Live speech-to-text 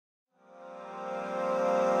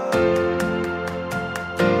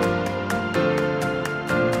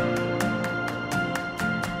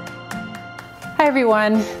Hi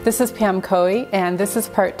everyone, this is Pam Caughey, and this is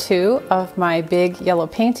part 2 of my big yellow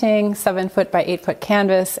painting, 7 foot by 8 foot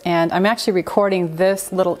canvas. And I'm actually recording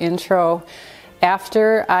this little intro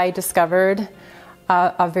after I discovered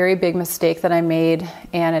a very big mistake that I made,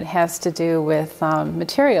 and it has to do with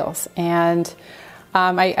materials. And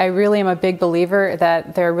I really am a big believer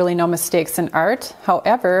that there are really no mistakes in art.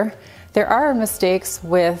 However, there are mistakes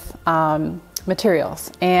with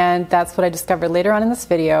materials, and that's what I discovered later on in this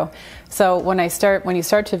video. So when you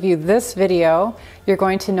start to view this video, you're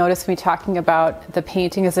going to notice me talking about the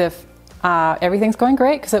painting as if everything's going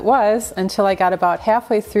great, because it was, until I got about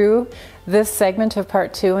halfway through this segment of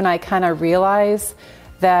part 2 and I kind of realized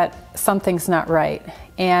that something's not right,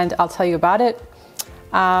 and I'll tell you about it.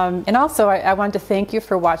 And also I wanted to thank you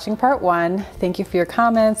for watching part 1. Thank you for your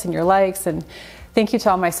comments and your likes, and thank you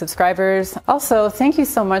to all my subscribers. Also, thank you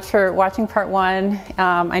so much for watching part 1.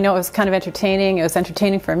 I know it was kind of entertaining. It was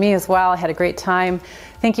entertaining for me as well. I had a great time.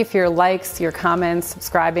 Thank you for your likes, your comments,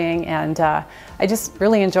 subscribing, and I just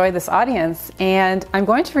really enjoyed this audience. And I'm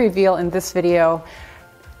going to reveal in this video,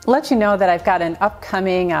 let you know that I've got an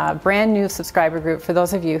upcoming brand new subscriber group for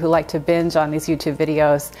those of you who like to binge on these YouTube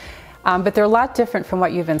videos. But they're a lot different from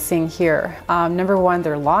what you've been seeing here. Number one,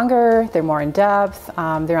 they're longer, they're more in depth,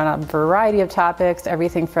 they're on a variety of topics,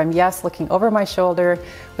 everything from, yes, looking over my shoulder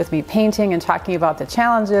with me painting and talking about the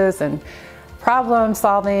challenges and problem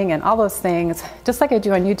solving and all those things, just like I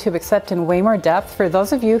do on YouTube, except in way more depth. For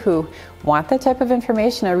those of you who want that type of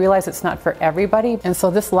information, I realize it's not for everybody. And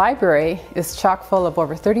so this library is chock full of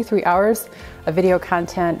over 33 hours of video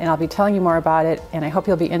content, and I'll be telling you more about it, and I hope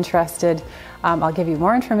you'll be interested. I'll give you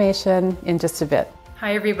more information in just a bit.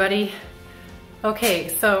 Hi everybody.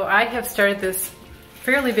 Okay, so I have started this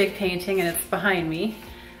fairly big painting, and it's behind me.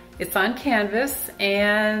 It's on canvas,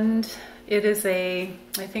 and it is I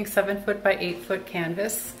think 7 foot by 8 foot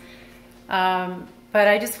canvas. But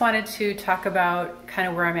I just wanted to talk about kind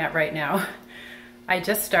of where I'm at right now. I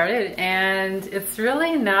just started, and it's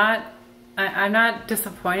really not, I'm not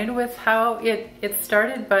disappointed with how it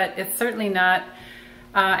started, but it's certainly not,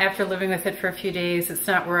 after living with it for a few days, it's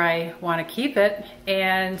not where I want to keep it.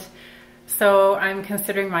 And so I'm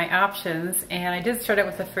considering my options, and I did start out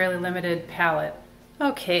with a fairly limited palette.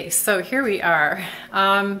 Okay, so here we are.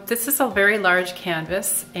 This is a very large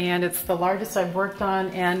canvas, and it's the largest I've worked on,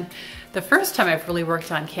 and the first time I've really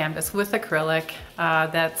worked on canvas with acrylic.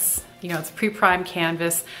 That's, you know, it's pre-primed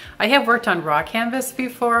canvas. I have worked on raw canvas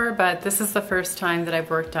before, but this is the first time that I've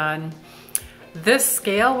worked on this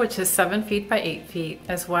scale, which is 7 feet by 8 feet,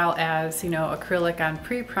 as well as, you know, acrylic on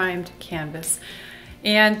pre-primed canvas.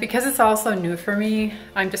 And because it's also new for me,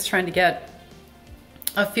 I'm just trying to get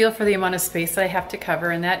a feel for the amount of space that I have to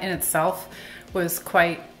cover, and that in itself was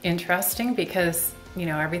quite interesting because, you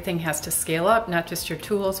know, everything has to scale up, not just your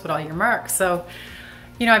tools, but all your marks. So,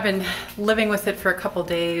 you know, I've been living with it for a couple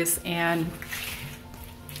days, and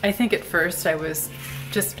I think at first I was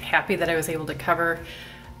just happy that I was able to cover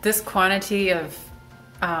this quantity of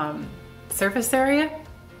surface area,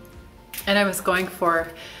 and I was going for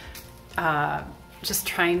just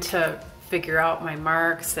trying to figure out my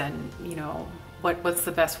marks and, you know, what's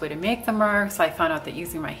the best way to make the marks. I found out that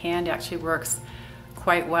using my hand actually works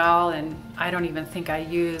quite well, and I don't even think I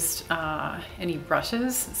used any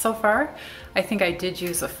brushes so far. I think I did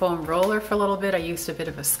use a foam roller for a little bit. I used a bit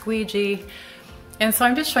of a squeegee. And so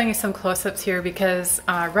I'm just showing you some close-ups here because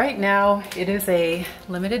right now it is a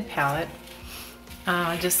limited palette.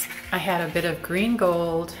 I had a bit of green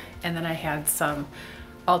gold, and then I had some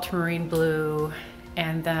ultramarine blue,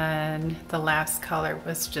 and then the last color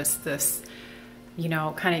was just this, you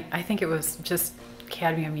know, kind of, I think it was just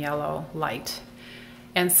cadmium yellow light.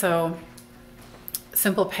 And so,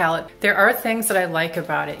 simple palette. There are things that I like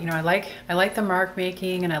about it. You know, I like the mark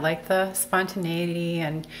making, and I like the spontaneity,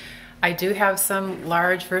 and I do have some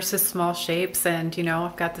large versus small shapes, and, you know,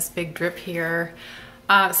 I've got this big drip here.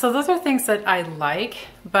 So those are things that I like,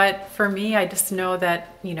 but for me, I just know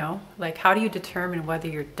that, you know, like, how do you determine whether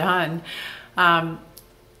you're done? And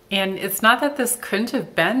it's not that this couldn't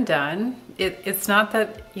have been done. It's not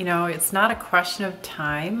that, you know, it's not a question of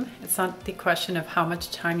time. It's not the question of how much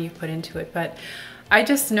time you put into it, but I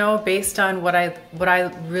just know based on what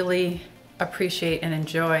I really appreciate and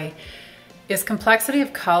enjoy is complexity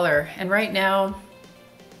of color. And right now,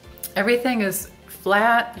 everything is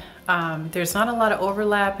flat. There's not a lot of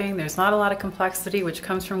overlapping. There's not a lot of complexity, which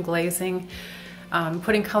comes from glazing.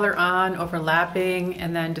 Putting color on, overlapping,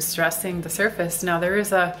 and then distressing the surface. Now there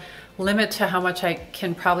is a limit to how much I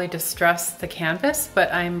can probably distress the canvas,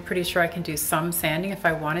 but I'm pretty sure I can do some sanding if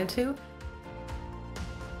I wanted to.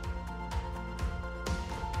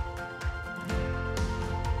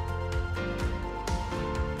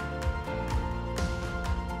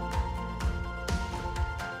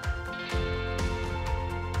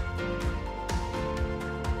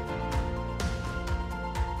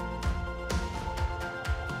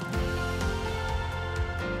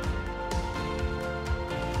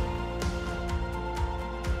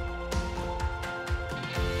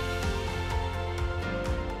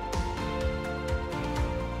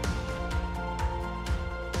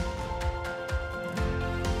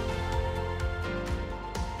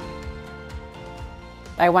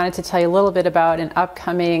 I wanted to tell you a little bit about an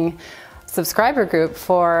upcoming subscriber group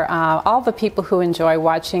for all the people who enjoy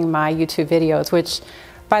watching my YouTube videos, which,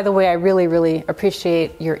 by the way, I really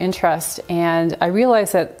appreciate your interest, and I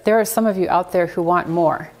realize that there are some of you out there who want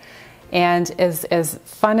more. And as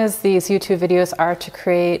fun as these YouTube videos are to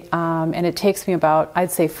create, and it takes me about,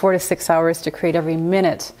 I'd say, 4 to 6 hours to create every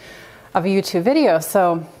minute of a YouTube video,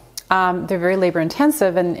 so they're very labor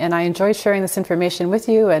intensive, and I enjoy sharing this information with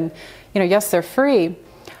you. And yes, they're free,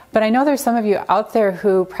 but I know there's some of you out there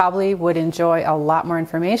who probably would enjoy a lot more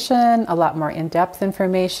information, a lot more in-depth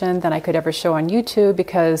information than I could ever show on YouTube,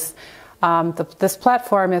 because this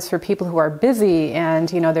platform is for people who are busy and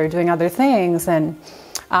they're doing other things, and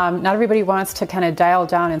not everybody wants to kind of dial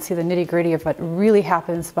down and see the nitty-gritty of what really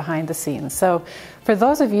happens behind the scenes. So for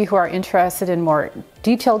those of you who are interested in more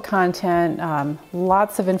detailed content,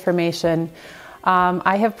 lots of information,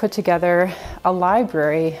 I have put together a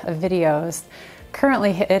library of videos.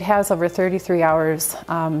 Currently it has over 33 hours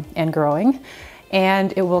and growing,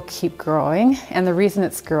 and it will keep growing. And the reason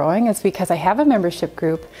it's growing is because I have a membership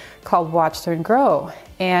group called Watch, Learn, Grow.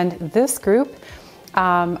 And this group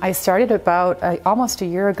I started about almost a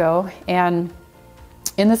year ago, and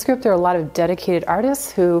in this group there are a lot of dedicated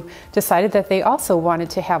artists who decided that they also wanted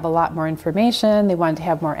to have a lot more information. They wanted to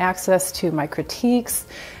have more access to my critiques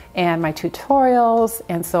and my tutorials,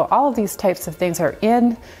 and so all of these types of things are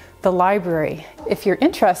in the library. If you're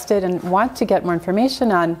interested and want to get more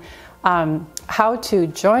information on how to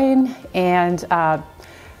join and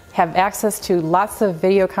have access to lots of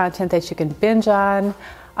video content that you can binge on,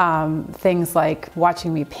 things like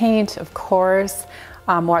watching me paint, of course,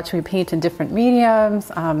 watching me paint in different mediums,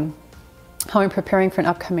 how I'm preparing for an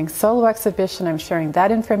upcoming solo exhibition, I'm sharing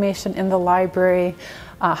that information in the library,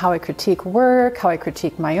 how I critique work, how I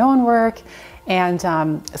critique my own work, and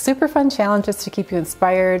super fun challenges to keep you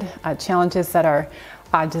inspired, challenges that are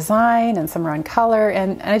design, and some are on color,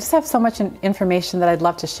 and I just have so much information that I'd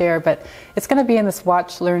love to share, but it's going to be in this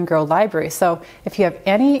Watch, Learn, Grow library. So if you have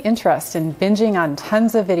any interest in binging on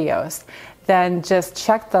tons of videos, then just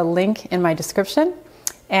check the link in my description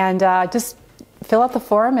and just fill out the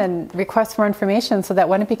form and request more information so that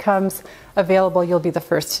when it becomes available, you'll be the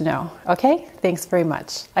first to know. Okay? Thanks very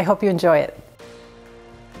much. I hope you enjoy it.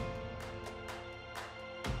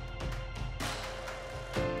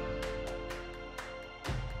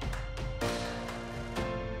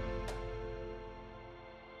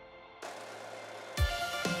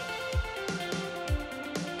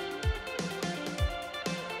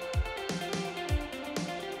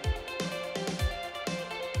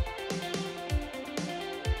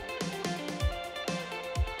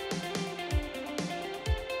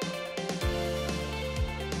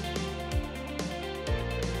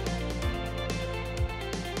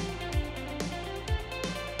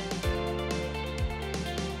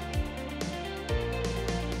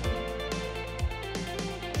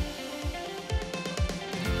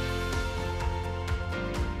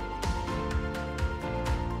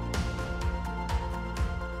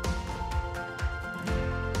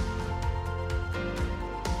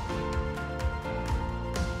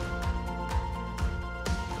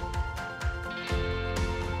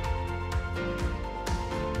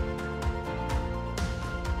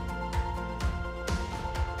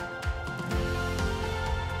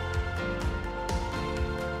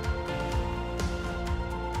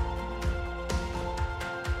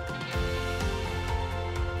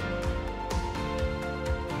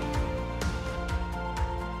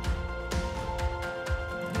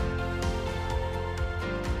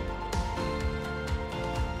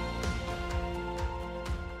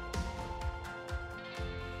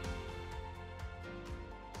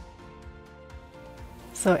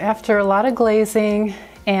 So after a lot of glazing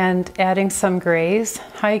and adding some grays,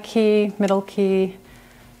 high key, middle key,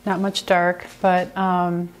 not much dark, but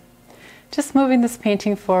just moving this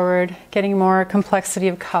painting forward, getting more complexity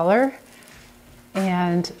of color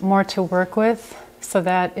and more to work with, so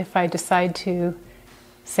that if I decide to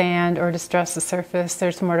sand or distress the surface,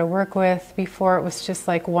 there's more to work with. Before it was just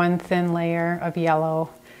like one thin layer of yellow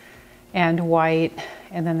and white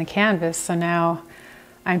and then the canvas. So now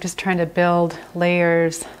I'm just trying to build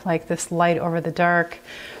layers like this light over the dark.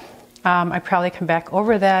 I probably come back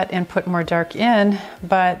over that and put more dark in,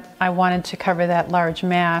 but I wanted to cover that large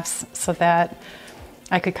mass so that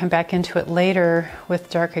I could come back into it later with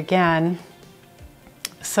dark again.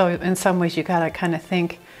 So in some ways you gotta kind of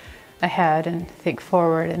think ahead and think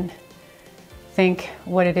forward and think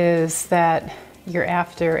what it is that you're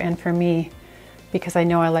after. And for me, because I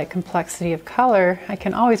know I like complexity of color, I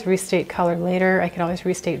can always restate color later, I can always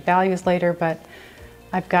restate values later, but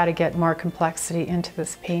I've got to get more complexity into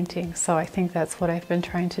this painting. So I think that's what I've been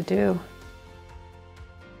trying to do.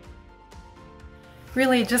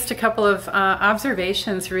 Really, just a couple of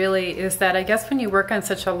observations really is that I guess when you work on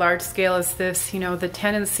such a large scale as this, you know, the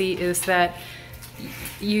tendency is that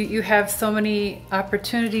you have so many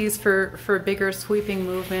opportunities for bigger sweeping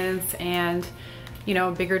movements and, you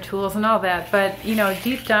know, bigger tools and all that. But, you know,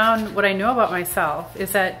 deep down, what I know about myself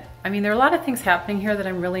is that, I mean, there are a lot of things happening here that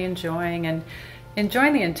I'm really enjoying and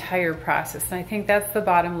enjoying the entire process. And I think that's the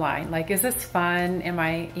bottom line. Like, is this fun? Am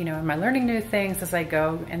I learning new things as I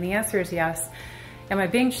go? And the answer is yes. Am I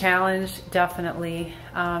being challenged? Definitely.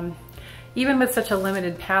 Even with such a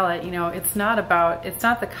limited palette, you know, it's not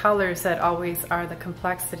the colors that always are the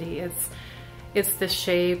complexity. It's the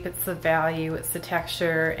shape, it's the value, it's the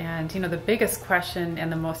texture. And, you know, the biggest question and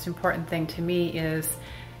the most important thing to me is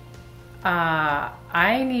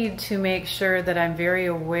I need to make sure that I'm very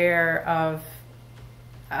aware of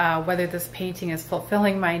whether this painting is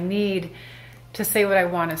fulfilling my need to say what I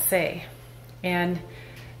want to say. And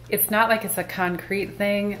it's not like it's a concrete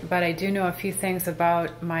thing, but I do know a few things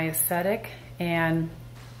about my aesthetic, and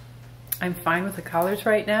I'm fine with the colors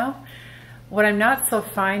right now. What I'm not so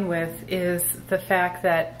fine with is the fact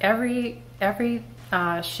that every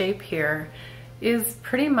shape here is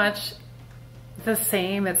pretty much the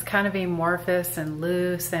same. It's kind of amorphous and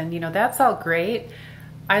loose, and, you know, that's all great.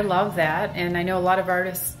 I love that, and I know a lot of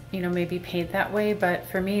artists, you know, maybe paint that way, but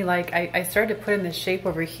for me, like, I started to put in this shape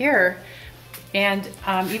over here, and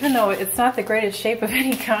even though it's not the greatest shape of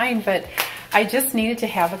any kind, but I just needed to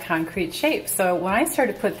have a concrete shape. So when I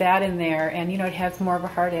started to put that in there, and, you know, it has more of a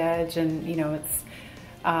hard edge, and, you know, it's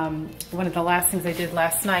one of the last things I did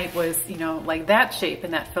last night was, you know, like that shape,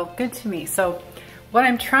 and that felt good to me. So what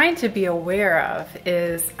I'm trying to be aware of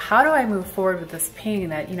is, how do I move forward with this painting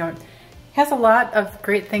that, you know, has a lot of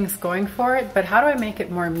great things going for it, but how do I make it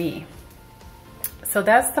more me? So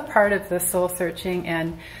that's the part of the soul searching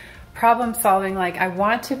and problem solving. Like, I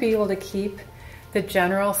want to be able to keep the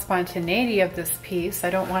general spontaneity of this piece. I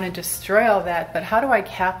don't want to destroy all that, but how do I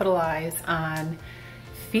capitalize on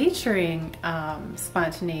featuring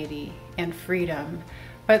spontaneity and freedom,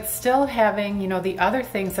 but still having, you know, the other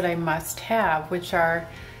things that I must have, which are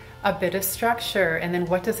a bit of structure, and then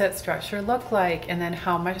what does that structure look like, and then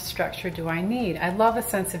how much structure do I need? I love a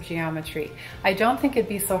sense of geometry. I don't think it'd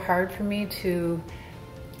be so hard for me to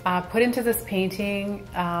put into this painting,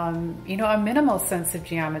 you know, a minimal sense of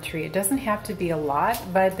geometry. It doesn't have to be a lot,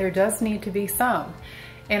 but there does need to be some.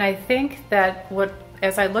 And I think that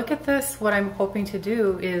as I look at this, what I'm hoping to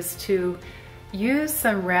do is to use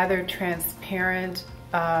some rather transparent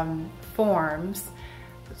forms,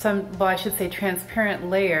 well, I should say transparent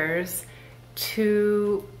layers,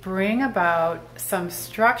 to bring about some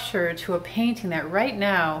structure to a painting that right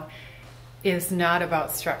now is not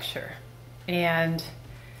about structure. And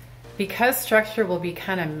because structure will be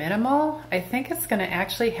kind of minimal, I think it's going to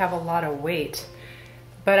actually have a lot of weight.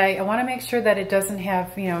 But I want to make sure that it doesn't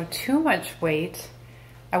have, you know, too much weight.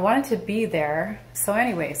 I want it to be there. So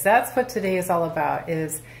anyways, that's what today is all about,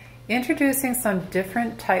 is introducing some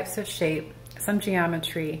different types of shape, some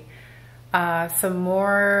geometry, some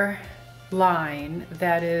more line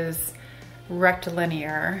that is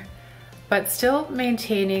rectilinear, but still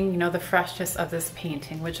maintaining, you know, the freshness of this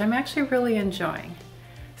painting, which I'm actually really enjoying.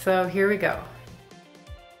 So here we go.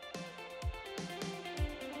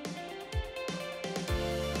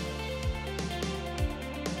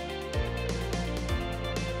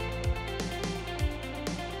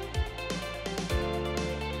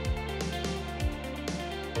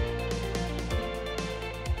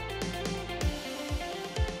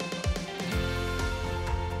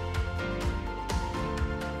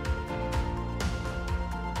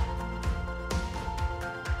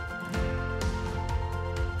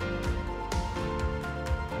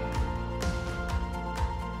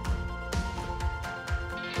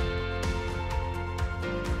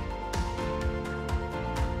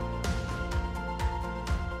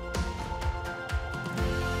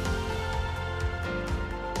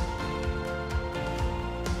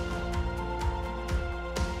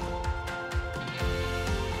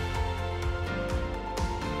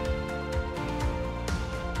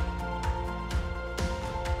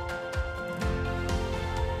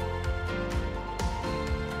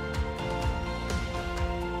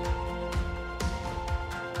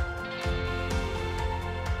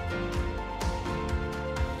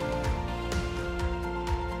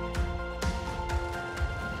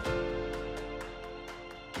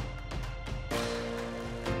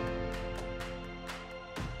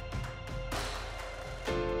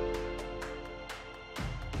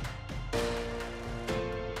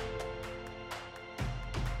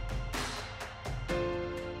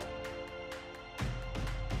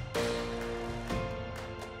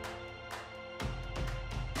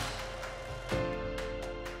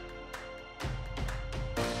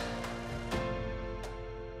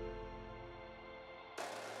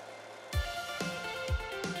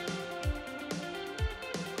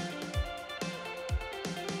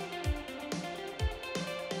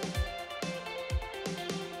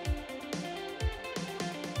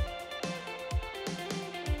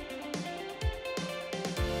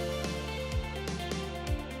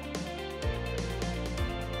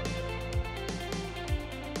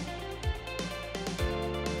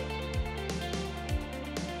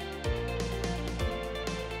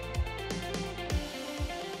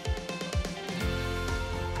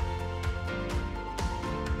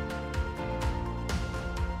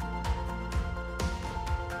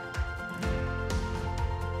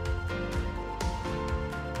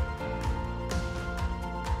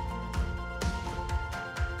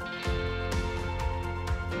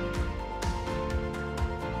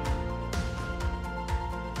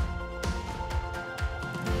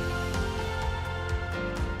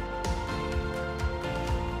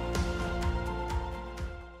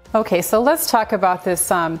 Okay, so let's talk about this,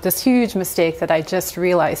 this huge mistake that I just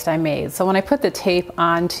realized I made. So when I put the tape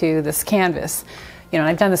onto this canvas, you know, and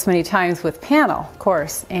I've done this many times with panel, of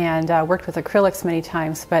course, and worked with acrylics many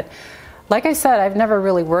times, but like I said, I've never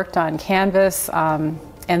really worked on canvas, and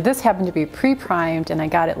this happened to be pre-primed, and I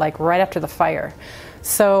got it like right after the fire.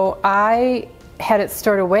 So I had it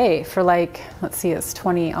stored away for like, let's see, it's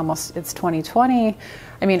 2020.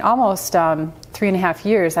 I mean, almost 3.5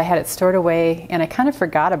 years. I had it stored away, and I kind of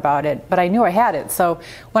forgot about it, but I knew I had it. So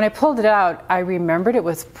when I pulled it out, I remembered it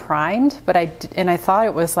was primed, but I thought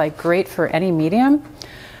it was like great for any medium.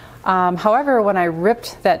 However, when I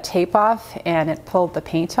ripped that tape off and it pulled the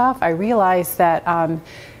paint off, I realized that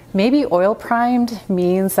maybe oil primed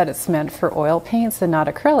means that it's meant for oil paints and not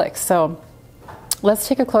acrylics. So let's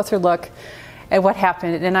take a closer look at what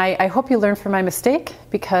happened. And I hope you learned from my mistake,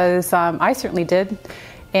 because I certainly did.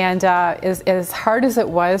 And as hard as it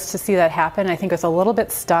was to see that happen, I think I was a little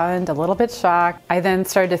bit stunned, a little bit shocked. I then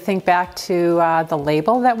started to think back to the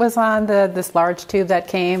label that was on this large tube that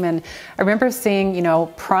came, and I remember seeing, you know,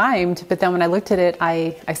 primed, but then when I looked at it,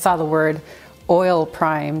 I saw the word oil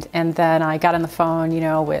primed, and then I got on the phone, you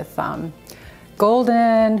know, with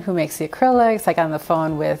Golden, who makes the acrylics. I got on the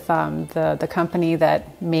phone with the company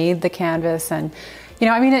that made the canvas, and you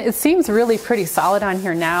know, I mean, it seems really pretty solid on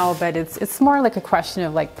here now, but it's more like a question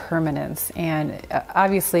of like permanence. And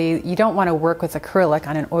obviously, you don't want to work with acrylic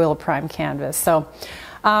on an oil prime canvas. So,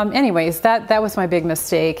 anyways, that was my big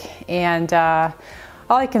mistake. And all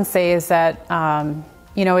I can say is that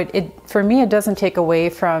you know, for me, it doesn't take away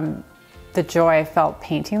from the joy I felt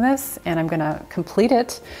painting this, and I'm going to complete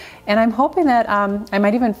it. And I'm hoping that I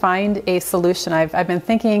might even find a solution. I've been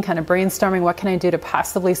thinking, kind of brainstorming, what can I do to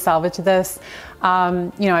possibly salvage this?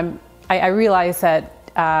 You know, I realize that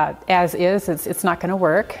as is, it's not going to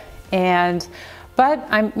work. But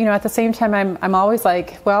I'm, you know, at the same time, I'm always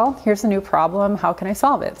like, well, here's a new problem. How can I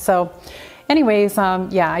solve it? So, anyways,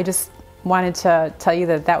 yeah, I just wanted to tell you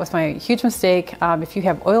that was my huge mistake. If you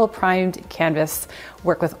have oil primed canvas,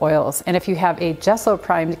 work with oils. And if you have a gesso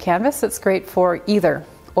primed canvas, it's great for either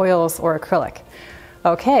oils or acrylic.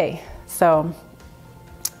 Okay, so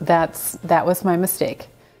that was my mistake.